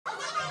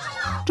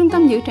Trung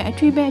tâm giữ trẻ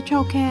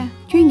CHXHCN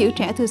chuyên giữ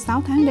trẻ từ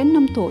 6 tháng đến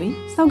 5 tuổi.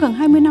 Sau gần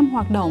 20 năm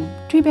hoạt động,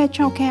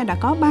 CHXHCN đã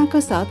có 3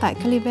 cơ sở tại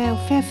Cleveland,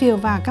 Fairfield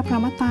và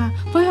Cabramatta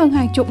với hơn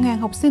hàng chục ngàn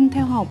học sinh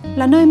theo học,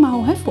 là nơi mà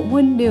hầu hết phụ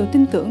huynh đều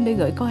tin tưởng để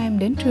gửi con em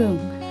đến trường.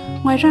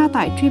 Ngoài ra,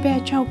 tại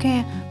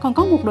CHXHCN còn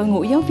có một đội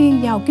ngũ giáo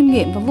viên giàu kinh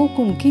nghiệm và vô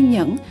cùng kiên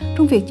nhẫn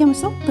trong việc chăm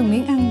sóc từng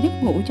miếng ăn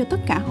giấc ngủ cho tất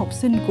cả học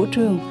sinh của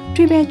trường.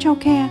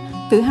 CHXHCN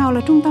tự hào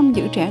là trung tâm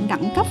giữ trẻ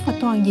đẳng cấp và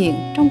toàn diện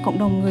trong cộng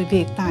đồng người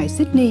Việt tại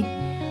Sydney.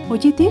 Mọi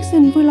chi tiết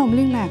xin vui lòng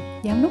liên lạc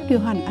Giám đốc điều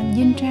hành anh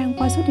Dinh Trang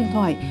qua số điện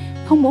thoại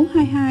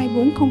 0422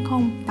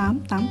 400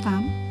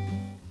 888.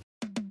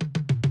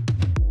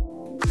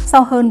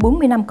 Sau hơn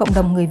 40 năm cộng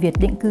đồng người Việt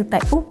định cư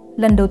tại Úc,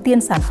 lần đầu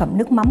tiên sản phẩm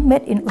nước mắm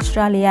made in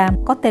Australia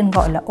có tên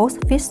gọi là ÚC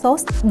Fish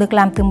Sauce được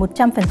làm từ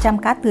 100%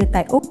 cá tươi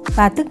tại Úc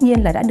và tất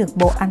nhiên là đã được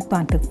Bộ An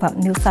toàn Thực phẩm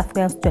New South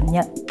Wales chuẩn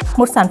nhận.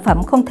 Một sản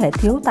phẩm không thể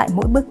thiếu tại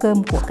mỗi bữa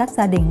cơm của các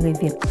gia đình người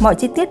Việt. Mọi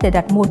chi tiết để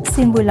đặt mua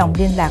xin vui lòng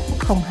liên lạc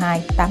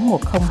 02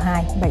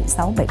 8102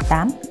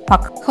 7678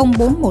 hoặc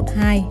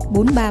 0412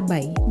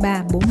 437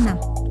 345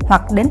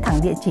 hoặc đến thẳng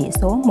địa chỉ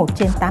số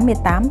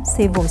 1/88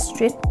 Civil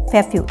Street,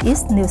 Fairfield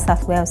East, New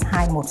South Wales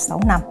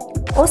 2165.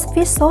 ÚC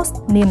Fish Sauce,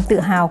 niềm tự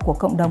hào của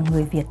cộng đồng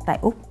người Việt tại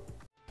Úc.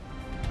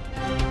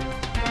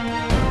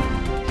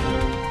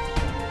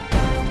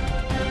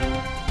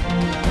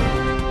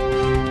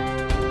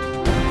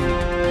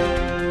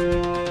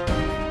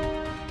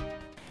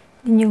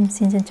 Nhung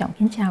xin trân trọng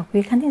kính chào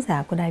quý khán thính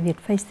giả của đài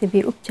Vietface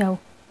TV Úc Châu.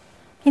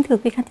 Kính thưa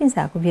quý khán thính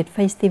giả của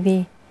Vietface TV,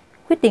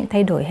 quyết định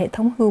thay đổi hệ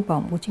thống hưu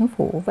bổng của chính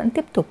phủ vẫn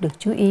tiếp tục được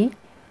chú ý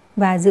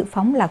và dự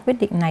phóng là quyết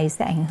định này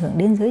sẽ ảnh hưởng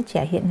đến giới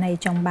trẻ hiện nay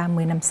trong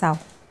 30 năm sau.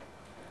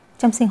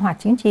 Trong sinh hoạt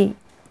chính trị,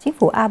 chính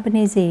phủ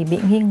Albanese bị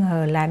nghi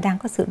ngờ là đang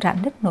có sự rạn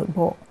nứt nội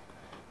bộ.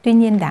 Tuy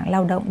nhiên, Đảng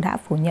Lao động đã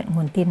phủ nhận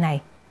nguồn tin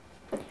này.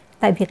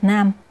 Tại Việt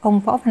Nam, ông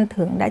Võ Văn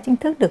Thưởng đã chính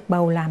thức được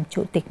bầu làm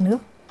Chủ tịch nước.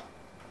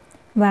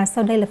 Và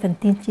sau đây là phần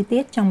tin chi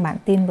tiết trong bản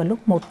tin vào lúc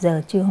 1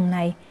 giờ trưa hôm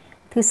nay,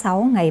 thứ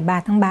Sáu ngày 3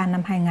 tháng 3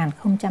 năm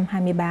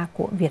 2023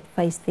 của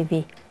Vietface TV.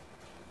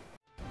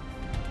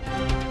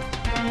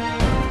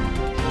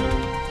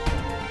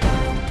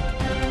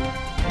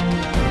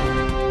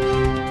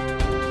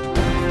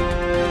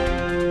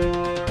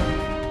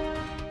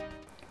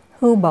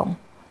 Hưu bổng,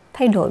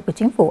 thay đổi của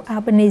chính phủ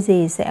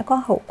Albanese sẽ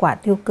có hậu quả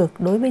tiêu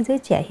cực đối với giới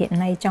trẻ hiện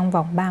nay trong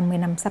vòng 30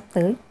 năm sắp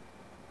tới.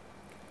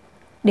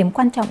 Điểm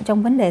quan trọng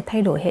trong vấn đề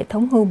thay đổi hệ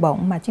thống hưu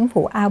bổng mà chính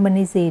phủ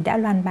Albanese đã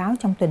loan báo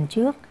trong tuần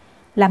trước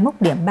là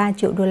mốc điểm 3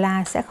 triệu đô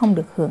la sẽ không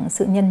được hưởng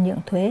sự nhân nhượng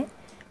thuế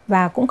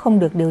và cũng không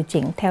được điều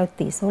chỉnh theo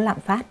tỷ số lạm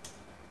phát.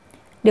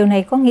 Điều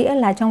này có nghĩa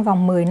là trong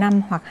vòng 10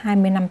 năm hoặc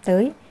 20 năm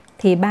tới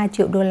thì 3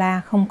 triệu đô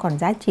la không còn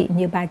giá trị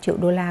như 3 triệu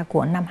đô la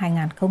của năm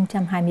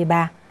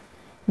 2023.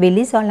 Vì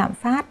lý do lạm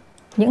phát,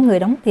 những người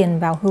đóng tiền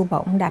vào hưu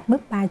bổng đạt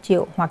mức 3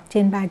 triệu hoặc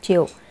trên 3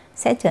 triệu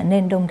sẽ trở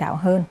nên đông đảo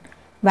hơn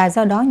và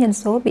do đó nhân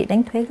số bị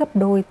đánh thuế gấp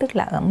đôi, tức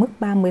là ở mức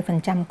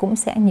 30% cũng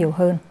sẽ nhiều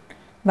hơn.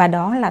 Và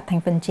đó là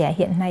thành phần trẻ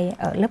hiện nay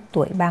ở lớp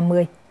tuổi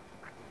 30.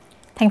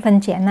 Thành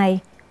phần trẻ này,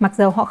 mặc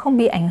dù họ không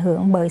bị ảnh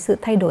hưởng bởi sự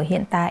thay đổi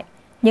hiện tại,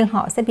 nhưng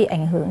họ sẽ bị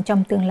ảnh hưởng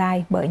trong tương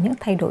lai bởi những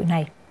thay đổi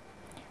này.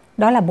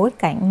 Đó là bối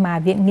cảnh mà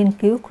Viện Nghiên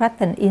cứu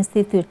Grattan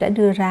Institute đã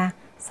đưa ra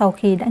sau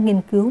khi đã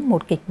nghiên cứu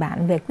một kịch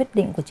bản về quyết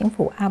định của chính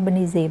phủ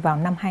Albanese vào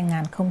năm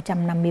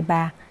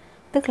 2053,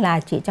 tức là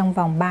chỉ trong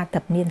vòng 3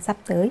 thập niên sắp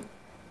tới.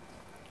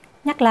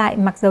 Nhắc lại,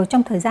 mặc dù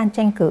trong thời gian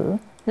tranh cử,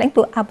 lãnh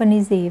tụ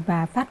Albanese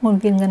và phát ngôn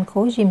viên Ngân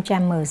Khố Jim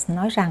Chalmers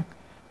nói rằng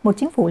một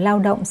chính phủ lao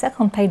động sẽ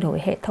không thay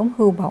đổi hệ thống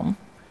hưu bổng,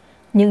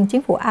 nhưng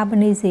chính phủ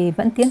Albanese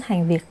vẫn tiến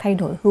hành việc thay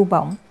đổi hưu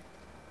bổng.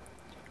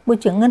 Bộ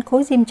trưởng Ngân Khố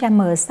Jim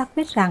Chalmers xác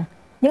quyết rằng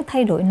những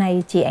thay đổi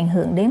này chỉ ảnh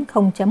hưởng đến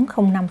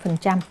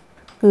 0,05%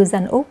 cư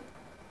dân Úc,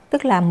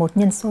 tức là một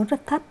nhân số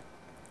rất thấp.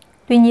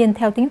 Tuy nhiên,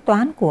 theo tính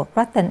toán của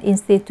Grattan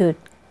Institute,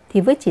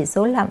 thì với chỉ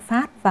số lạm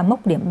phát và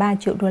mốc điểm 3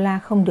 triệu đô la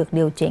không được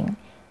điều chỉnh,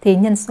 thì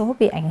nhân số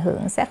bị ảnh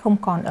hưởng sẽ không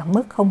còn ở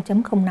mức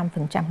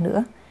 0,05%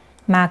 nữa,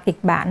 mà kịch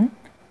bản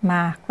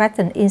mà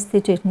Grattan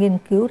Institute nghiên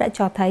cứu đã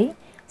cho thấy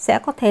sẽ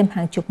có thêm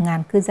hàng chục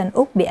ngàn cư dân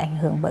Úc bị ảnh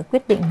hưởng bởi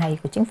quyết định này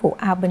của chính phủ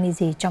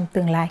Albanese trong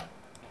tương lai.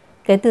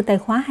 Kể từ tài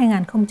khóa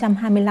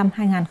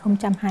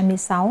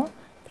 2025-2026,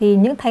 thì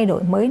những thay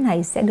đổi mới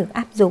này sẽ được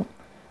áp dụng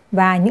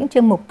và những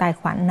chương mục tài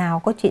khoản nào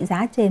có trị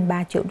giá trên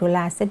 3 triệu đô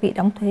la sẽ bị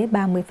đóng thuế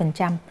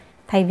 30%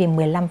 thay vì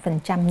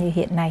 15% như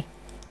hiện nay.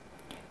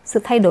 Sự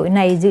thay đổi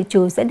này dự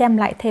trù sẽ đem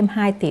lại thêm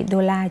 2 tỷ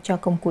đô la cho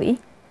công quỹ.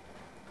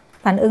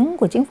 Phản ứng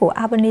của chính phủ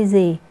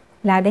Albanese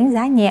là đánh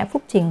giá nhẹ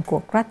phúc trình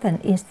của Grattan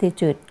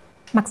Institute,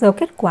 mặc dù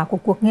kết quả của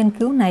cuộc nghiên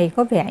cứu này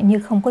có vẻ như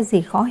không có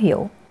gì khó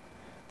hiểu.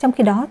 Trong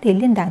khi đó, thì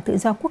Liên đảng Tự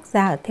do Quốc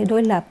gia ở thế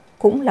đối lập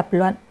cũng lập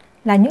luận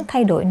là những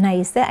thay đổi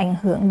này sẽ ảnh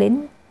hưởng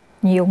đến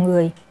nhiều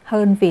người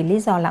hơn vì lý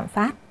do lạm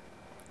phát.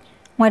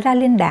 Ngoài ra,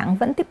 Liên đảng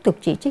vẫn tiếp tục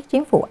chỉ trích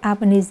chính phủ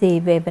Albanese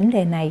về vấn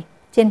đề này,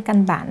 trên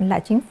căn bản là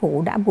chính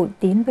phủ đã bội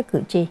tín với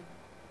cử tri.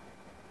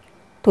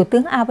 Thủ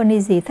tướng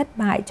Albanese thất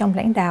bại trong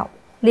lãnh đạo,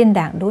 Liên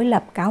đảng đối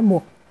lập cáo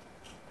buộc.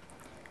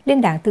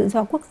 Liên đảng Tự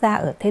do Quốc gia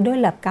ở thế đối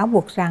lập cáo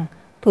buộc rằng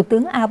Thủ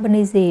tướng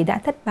Albanese đã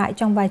thất bại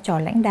trong vai trò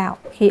lãnh đạo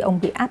khi ông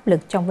bị áp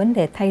lực trong vấn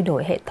đề thay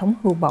đổi hệ thống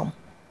hưu bổng.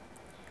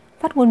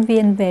 Phát ngôn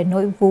viên về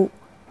nội vụ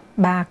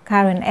bà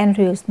Karen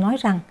Andrews nói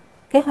rằng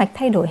kế hoạch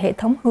thay đổi hệ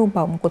thống hưu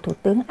bổng của Thủ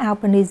tướng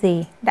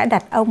Albanese đã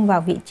đặt ông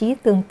vào vị trí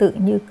tương tự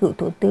như cựu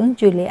Thủ tướng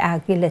Julia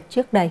Gillard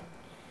trước đây,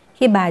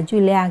 khi bà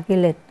Julia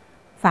Gillard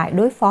phải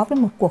đối phó với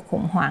một cuộc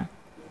khủng hoảng.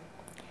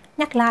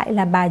 Nhắc lại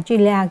là bà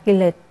Julia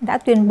Gillard đã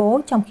tuyên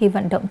bố trong khi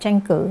vận động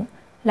tranh cử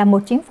là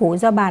một chính phủ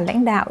do bà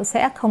lãnh đạo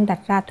sẽ không đặt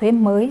ra thuế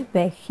mới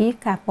về khí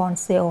carbon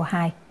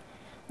CO2.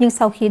 Nhưng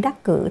sau khi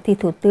đắc cử thì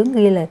Thủ tướng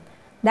Gillard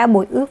đã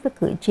bội ước với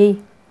cử tri,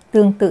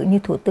 tương tự như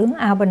Thủ tướng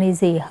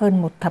Albanese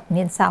hơn một thập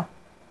niên sau.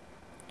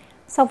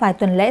 Sau vài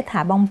tuần lễ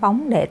thả bong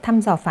bóng để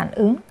thăm dò phản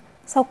ứng,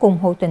 sau cùng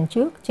hồi tuần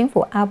trước, chính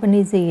phủ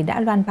Albanese đã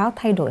loan báo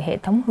thay đổi hệ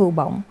thống hưu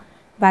bổng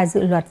và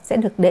dự luật sẽ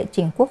được đệ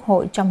trình Quốc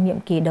hội trong nhiệm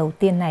kỳ đầu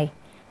tiên này,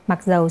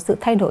 mặc dầu sự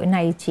thay đổi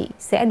này chỉ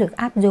sẽ được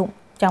áp dụng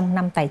trong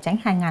năm tài chính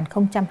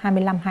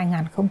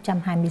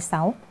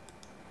 2025-2026.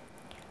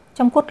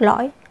 Trong cốt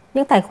lõi,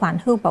 những tài khoản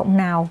hưu bổng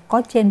nào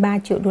có trên 3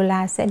 triệu đô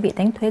la sẽ bị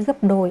đánh thuế gấp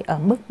đôi ở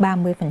mức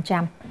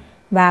 30%,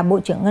 và Bộ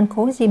trưởng Ngân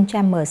Khố Jim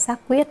Chalmers xác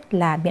quyết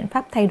là biện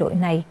pháp thay đổi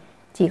này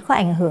chỉ có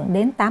ảnh hưởng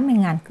đến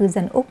 80.000 cư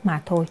dân Úc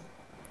mà thôi.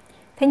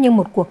 Thế nhưng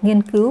một cuộc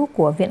nghiên cứu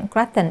của Viện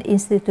Grattan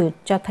Institute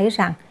cho thấy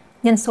rằng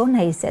nhân số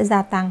này sẽ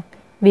gia tăng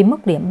vì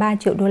mức điểm 3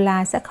 triệu đô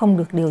la sẽ không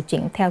được điều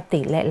chỉnh theo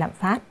tỷ lệ lạm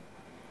phát.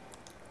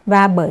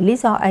 Và bởi lý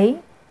do ấy,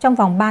 trong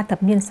vòng 3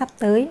 thập niên sắp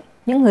tới,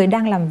 những người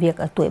đang làm việc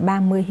ở tuổi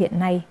 30 hiện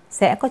nay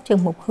sẽ có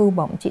chương mục hưu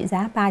bổng trị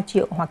giá 3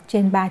 triệu hoặc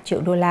trên 3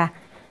 triệu đô la,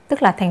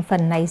 tức là thành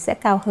phần này sẽ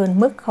cao hơn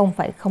mức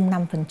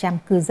 0,05%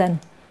 cư dân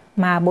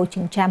mà Bộ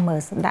trưởng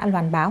Chalmers đã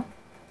loan báo.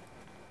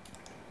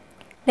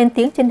 Lên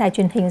tiếng trên đài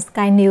truyền hình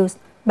Sky News,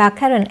 bà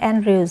Karen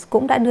Andrews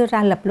cũng đã đưa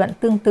ra lập luận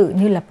tương tự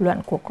như lập luận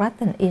của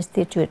Grattan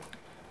Institute.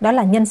 Đó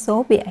là nhân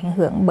số bị ảnh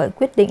hưởng bởi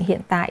quyết định hiện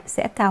tại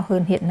sẽ cao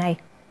hơn hiện nay.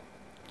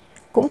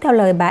 Cũng theo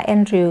lời bà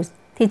Andrews,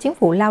 thì chính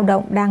phủ lao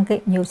động đang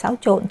gây nhiều xáo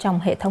trộn trong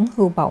hệ thống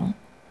hưu bổng.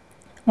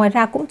 Ngoài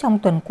ra cũng trong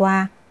tuần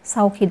qua,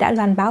 sau khi đã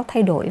loan báo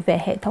thay đổi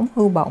về hệ thống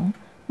hưu bổng,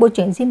 Bộ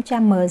trưởng Jim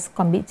Chalmers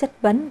còn bị chất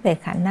vấn về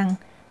khả năng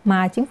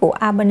mà chính phủ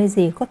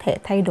Albanese có thể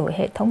thay đổi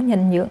hệ thống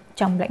nhân nhượng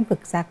trong lĩnh vực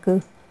gia cư.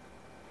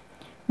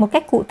 Một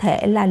cách cụ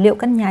thể là liệu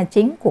căn nhà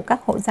chính của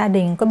các hộ gia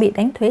đình có bị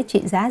đánh thuế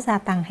trị giá gia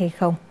tăng hay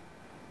không.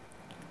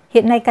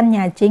 Hiện nay căn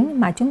nhà chính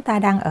mà chúng ta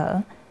đang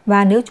ở,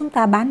 và nếu chúng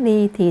ta bán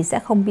đi thì sẽ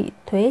không bị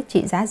thuế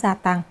trị giá gia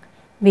tăng,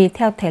 vì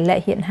theo thể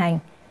lệ hiện hành,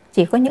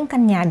 chỉ có những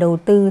căn nhà đầu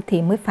tư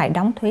thì mới phải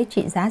đóng thuế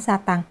trị giá gia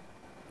tăng.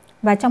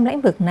 Và trong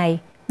lĩnh vực này,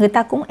 người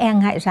ta cũng e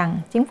ngại rằng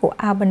chính phủ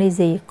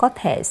Albanese có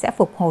thể sẽ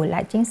phục hồi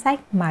lại chính sách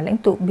mà lãnh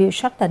tụ Bill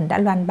Shorten đã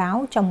loan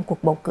báo trong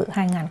cuộc bầu cử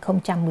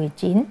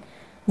 2019,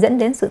 dẫn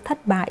đến sự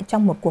thất bại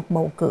trong một cuộc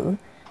bầu cử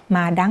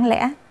mà đáng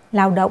lẽ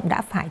lao động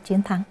đã phải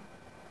chiến thắng.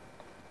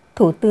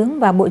 Thủ tướng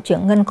và Bộ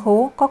trưởng Ngân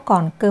Khố có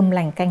còn cơm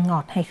lành canh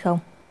ngọt hay không?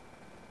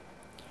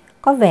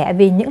 Có vẻ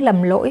vì những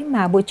lầm lỗi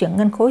mà Bộ trưởng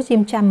Ngân Khố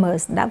Jim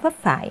Chalmers đã vấp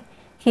phải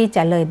khi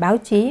trả lời báo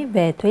chí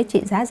về thuế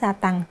trị giá gia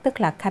tăng,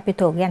 tức là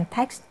capital gain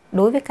tax,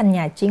 đối với căn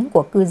nhà chính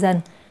của cư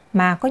dân,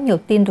 mà có nhiều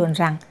tin đồn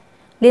rằng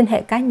liên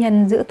hệ cá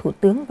nhân giữa Thủ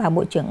tướng và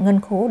Bộ trưởng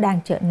Ngân Khố đang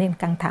trở nên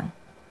căng thẳng.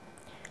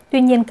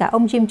 Tuy nhiên, cả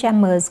ông Jim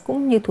Chalmers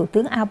cũng như Thủ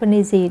tướng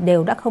Albanese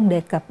đều đã không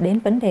đề cập đến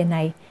vấn đề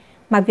này,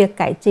 mà việc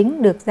cải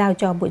chính được giao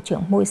cho Bộ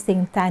trưởng Môi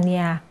sinh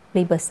Tania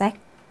Plibersek.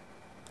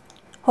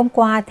 Hôm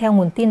qua, theo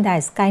nguồn tin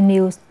đài Sky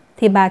News,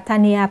 thì bà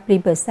Tania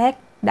Plibersek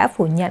đã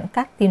phủ nhận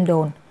các tin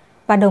đồn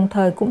và đồng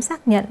thời cũng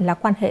xác nhận là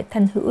quan hệ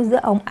thân hữu giữa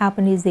ông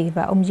Albanese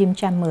và ông Jim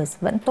Chalmers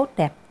vẫn tốt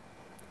đẹp.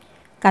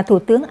 Cả Thủ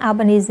tướng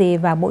Albanese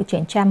và Bộ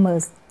trưởng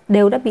Chalmers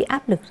đều đã bị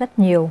áp lực rất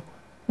nhiều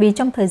vì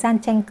trong thời gian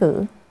tranh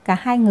cử, cả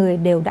hai người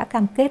đều đã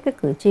cam kết với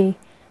cử tri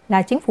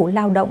là chính phủ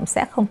lao động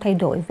sẽ không thay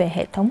đổi về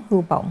hệ thống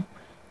hưu bổng,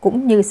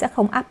 cũng như sẽ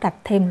không áp đặt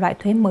thêm loại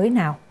thuế mới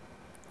nào.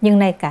 Nhưng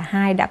nay cả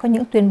hai đã có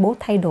những tuyên bố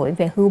thay đổi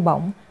về hưu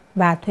bổng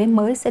và thuế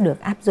mới sẽ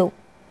được áp dụng.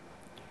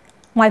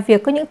 Ngoài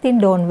việc có những tin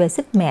đồn về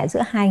sức mẻ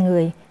giữa hai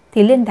người,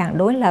 thì Liên đảng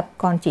đối lập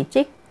còn chỉ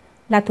trích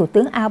là Thủ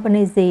tướng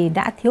Albanese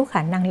đã thiếu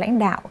khả năng lãnh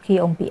đạo khi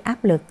ông bị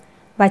áp lực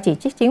và chỉ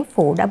trích chính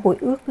phủ đã bội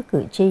ước với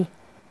cử tri.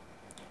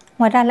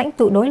 Ngoài ra, lãnh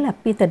tụ đối lập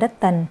Peter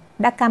Dutton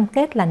đã cam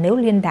kết là nếu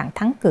Liên đảng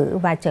thắng cử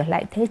và trở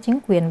lại thế chính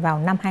quyền vào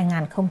năm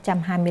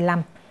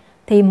 2025,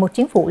 thì một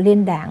chính phủ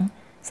liên đảng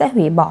sẽ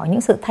hủy bỏ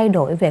những sự thay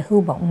đổi về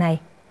hưu bổng này.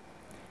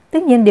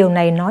 Tất nhiên điều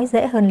này nói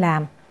dễ hơn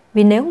làm,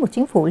 vì nếu một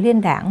chính phủ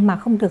liên đảng mà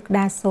không được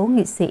đa số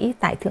nghị sĩ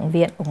tại Thượng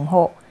viện ủng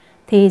hộ,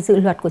 thì dự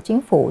luật của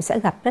chính phủ sẽ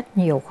gặp rất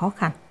nhiều khó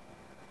khăn.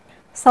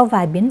 Sau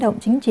vài biến động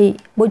chính trị,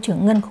 Bộ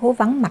trưởng Ngân Khố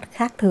vắng mặt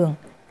khác thường,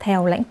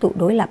 theo lãnh tụ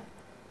đối lập.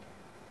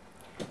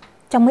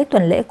 Trong mấy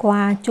tuần lễ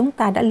qua, chúng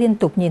ta đã liên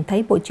tục nhìn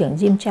thấy Bộ trưởng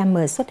Jim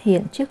Chalmers xuất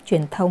hiện trước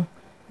truyền thông,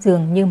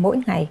 dường như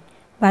mỗi ngày,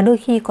 và đôi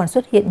khi còn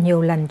xuất hiện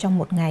nhiều lần trong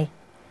một ngày.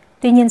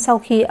 Tuy nhiên, sau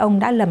khi ông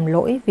đã lầm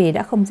lỗi vì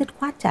đã không dứt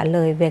khoát trả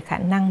lời về khả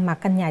năng mà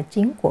căn nhà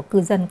chính của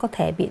cư dân có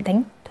thể bị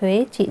đánh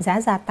thuế trị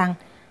giá gia tăng,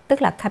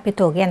 tức là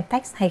capital gain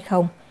tax hay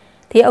không,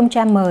 thì ông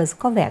Chalmers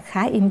có vẻ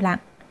khá im lặng,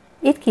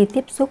 ít khi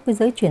tiếp xúc với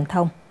giới truyền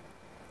thông.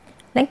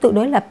 Lãnh tụ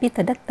đối lập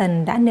Peter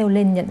Dutton đã nêu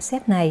lên nhận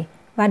xét này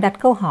và đặt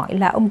câu hỏi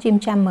là ông Jim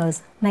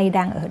Chalmers nay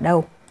đang ở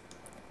đâu.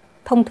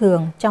 Thông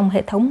thường, trong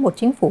hệ thống một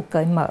chính phủ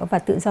cởi mở và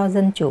tự do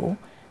dân chủ,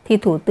 thì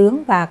thủ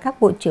tướng và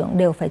các bộ trưởng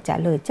đều phải trả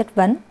lời chất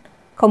vấn,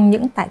 không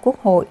những tại Quốc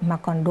hội mà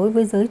còn đối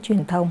với giới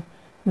truyền thông,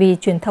 vì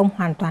truyền thông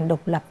hoàn toàn độc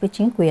lập với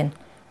chính quyền,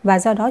 và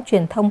do đó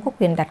truyền thông có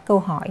quyền đặt câu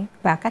hỏi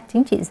và các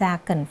chính trị gia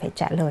cần phải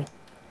trả lời.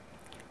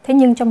 Thế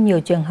nhưng trong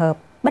nhiều trường hợp,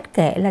 bất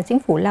kể là chính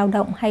phủ lao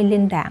động hay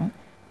liên đảng,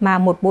 mà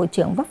một bộ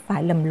trưởng vấp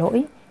phải lầm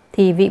lỗi,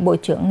 thì vị bộ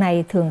trưởng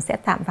này thường sẽ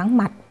tạm vắng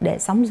mặt để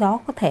sóng gió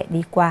có thể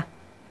đi qua.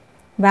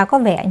 Và có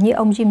vẻ như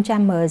ông Jim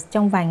Chalmers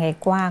trong vài ngày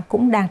qua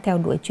cũng đang theo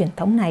đuổi truyền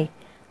thống này,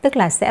 tức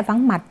là sẽ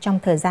vắng mặt trong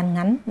thời gian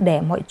ngắn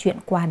để mọi chuyện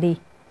qua đi.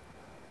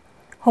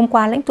 Hôm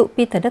qua, lãnh tụ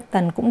Peter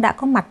Dutton cũng đã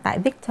có mặt tại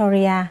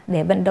Victoria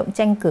để vận động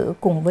tranh cử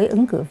cùng với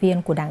ứng cử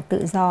viên của Đảng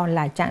Tự do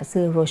là trạng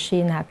sư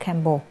Roshina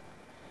Campbell.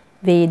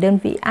 Vì đơn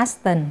vị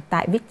Aston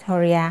tại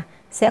Victoria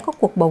sẽ có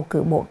cuộc bầu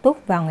cử bổ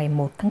túc vào ngày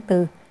 1 tháng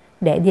 4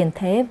 để điền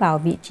thế vào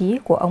vị trí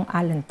của ông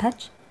Alan Thất,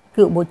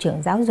 cựu Bộ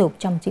trưởng Giáo dục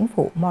trong chính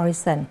phủ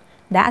Morrison,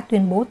 đã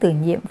tuyên bố từ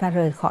nhiệm và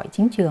rời khỏi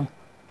chính trường.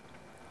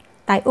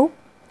 Tại Úc,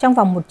 trong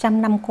vòng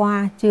 100 năm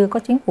qua, chưa có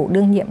chính phủ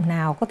đương nhiệm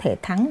nào có thể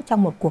thắng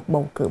trong một cuộc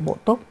bầu cử bổ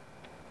túc.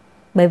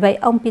 Bởi vậy,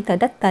 ông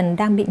Peter Dutton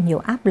đang bị nhiều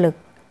áp lực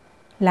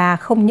là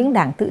không những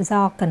Đảng Tự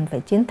do cần phải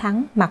chiến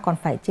thắng mà còn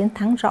phải chiến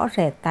thắng rõ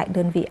rệt tại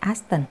đơn vị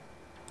Aston.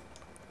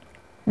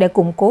 Để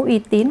củng cố uy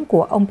tín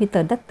của ông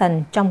Peter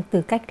Dutton trong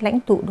tư cách lãnh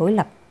tụ đối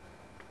lập.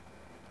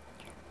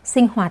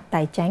 Sinh hoạt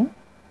tài chánh,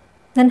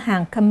 Ngân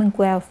hàng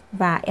Commonwealth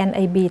và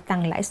NAB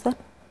tăng lãi suất.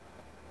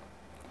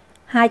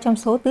 Hai trong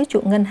số tứ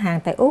trụ ngân hàng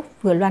tại Úc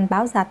vừa loan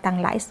báo gia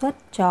tăng lãi suất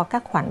cho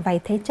các khoản vay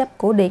thế chấp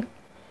cố định.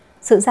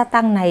 Sự gia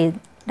tăng này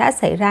đã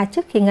xảy ra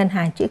trước khi ngân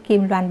hàng chữ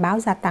kim loan báo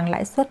gia tăng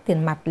lãi suất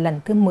tiền mặt lần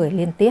thứ 10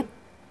 liên tiếp.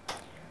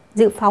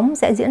 Dự phóng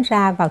sẽ diễn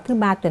ra vào thứ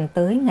Ba tuần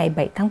tới ngày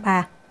 7 tháng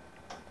 3.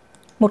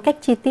 Một cách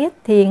chi tiết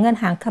thì ngân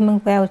hàng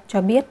Commonwealth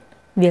cho biết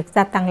việc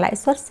gia tăng lãi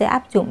suất sẽ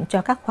áp dụng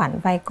cho các khoản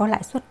vay có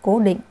lãi suất cố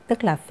định,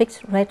 tức là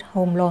fixed rate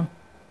home loan.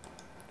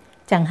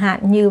 Chẳng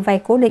hạn như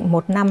vay cố định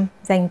 1 năm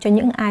dành cho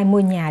những ai mua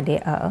nhà để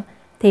ở,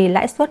 thì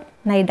lãi suất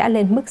này đã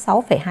lên mức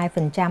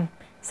 6,2%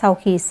 sau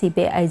khi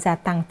CPA gia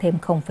tăng thêm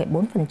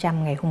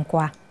 0,4% ngày hôm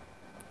qua.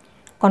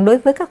 Còn đối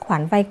với các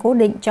khoản vay cố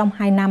định trong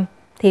 2 năm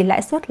thì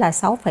lãi suất là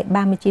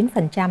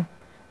 6,39%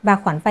 và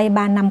khoản vay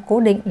 3 năm cố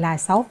định là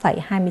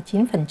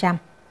 6,29%.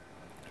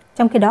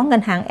 Trong khi đó,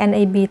 ngân hàng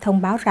NAB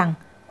thông báo rằng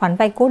khoản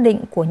vay cố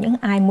định của những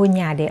ai mua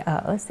nhà để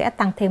ở sẽ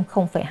tăng thêm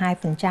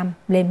 0,2%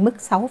 lên mức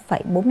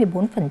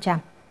 6,44%.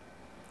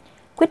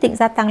 Quyết định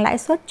gia tăng lãi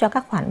suất cho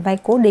các khoản vay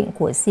cố định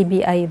của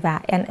CBA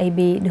và NAB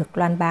được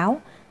loan báo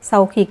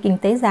sau khi kinh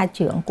tế gia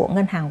trưởng của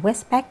ngân hàng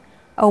Westpac,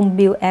 ông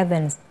Bill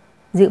Evans,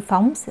 dự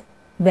phóng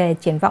về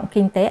triển vọng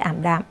kinh tế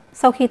ảm đạm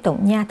sau khi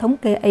tổng nha thống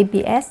kê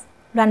ABS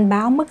loan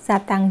báo mức gia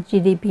tăng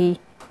GDP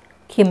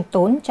khiêm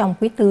tốn trong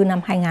quý tư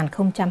năm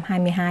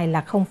 2022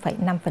 là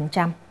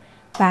 0,5%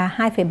 và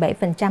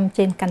 2,7%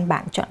 trên căn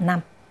bản trọn năm.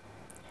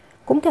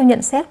 Cũng theo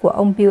nhận xét của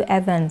ông Bill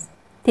Evans,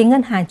 thì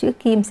ngân hàng chữ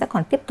kim sẽ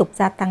còn tiếp tục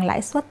gia tăng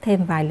lãi suất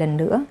thêm vài lần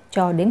nữa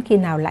cho đến khi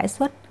nào lãi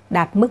suất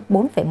đạt mức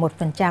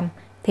 4,1%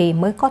 thì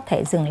mới có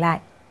thể dừng lại.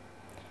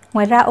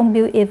 Ngoài ra, ông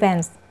Bill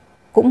Evans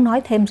cũng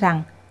nói thêm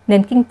rằng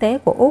nền kinh tế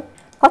của Úc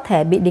có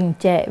thể bị đình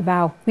trệ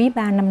vào quý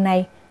 3 năm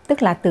nay,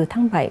 tức là từ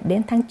tháng 7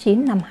 đến tháng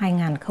 9 năm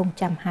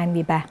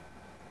 2023.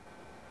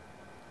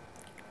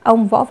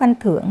 Ông Võ Văn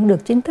Thưởng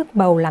được chính thức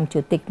bầu làm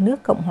Chủ tịch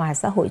nước Cộng hòa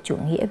xã hội chủ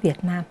nghĩa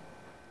Việt Nam.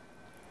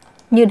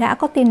 Như đã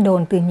có tin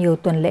đồn từ nhiều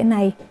tuần lễ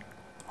nay,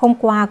 hôm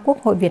qua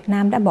Quốc hội Việt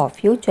Nam đã bỏ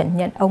phiếu chuẩn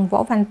nhận ông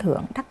Võ Văn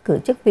Thưởng đắc cử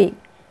chức vị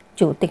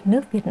Chủ tịch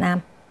nước Việt Nam.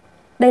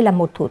 Đây là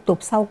một thủ tục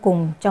sau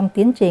cùng trong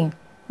tiến trình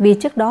vì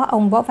trước đó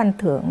ông Võ Văn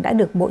Thưởng đã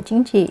được Bộ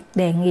Chính trị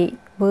đề nghị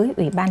với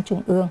Ủy ban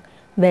Trung ương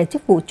về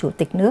chức vụ Chủ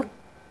tịch nước.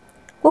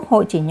 Quốc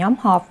hội chỉ nhóm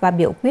họp và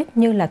biểu quyết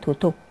như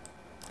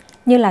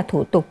là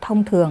thủ tục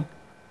thông thường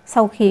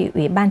sau khi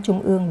Ủy ban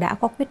Trung ương đã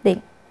có quyết định.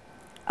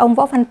 Ông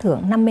Võ Văn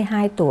Thưởng,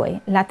 52 tuổi,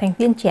 là thành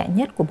viên trẻ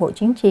nhất của Bộ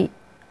Chính trị,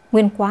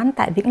 nguyên quán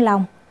tại Vĩnh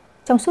Long.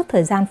 Trong suốt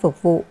thời gian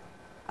phục vụ,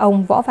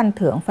 ông Võ Văn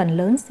Thưởng phần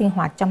lớn sinh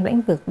hoạt trong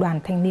lĩnh vực Đoàn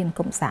Thanh niên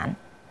Cộng sản.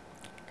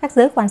 Các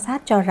giới quan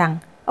sát cho rằng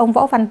ông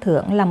Võ Văn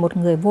Thưởng là một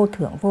người vô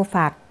thưởng vô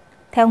phạt,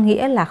 theo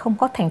nghĩa là không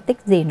có thành tích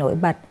gì nổi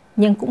bật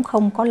nhưng cũng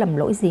không có lầm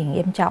lỗi gì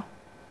nghiêm trọng.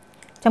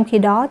 Trong khi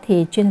đó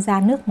thì chuyên gia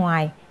nước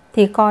ngoài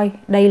thì coi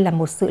đây là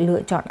một sự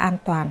lựa chọn an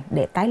toàn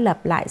để tái lập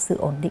lại sự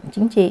ổn định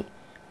chính trị,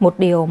 một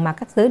điều mà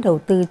các giới đầu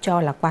tư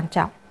cho là quan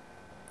trọng.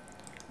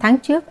 Tháng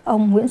trước,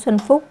 ông Nguyễn Xuân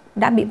Phúc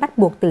đã bị bắt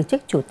buộc từ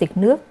chức Chủ tịch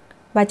nước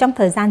và trong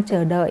thời gian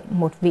chờ đợi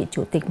một vị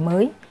Chủ tịch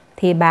mới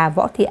thì bà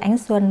Võ Thị Ánh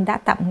Xuân đã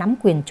tạm nắm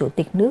quyền Chủ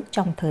tịch nước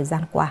trong thời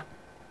gian qua.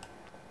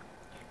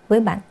 Với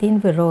bản tin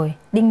vừa rồi,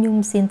 Đinh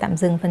Nhung xin tạm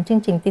dừng phần chương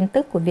trình tin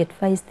tức của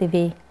Vietface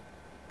TV.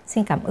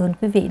 Xin cảm ơn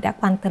quý vị đã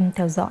quan tâm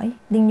theo dõi.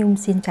 Đinh Nhung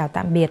xin chào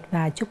tạm biệt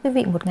và chúc quý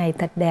vị một ngày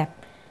thật đẹp.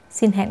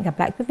 Xin hẹn gặp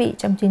lại quý vị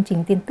trong chương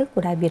trình tin tức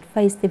của đài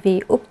Vietface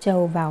TV Úc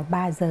Châu vào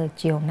 3 giờ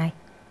chiều nay.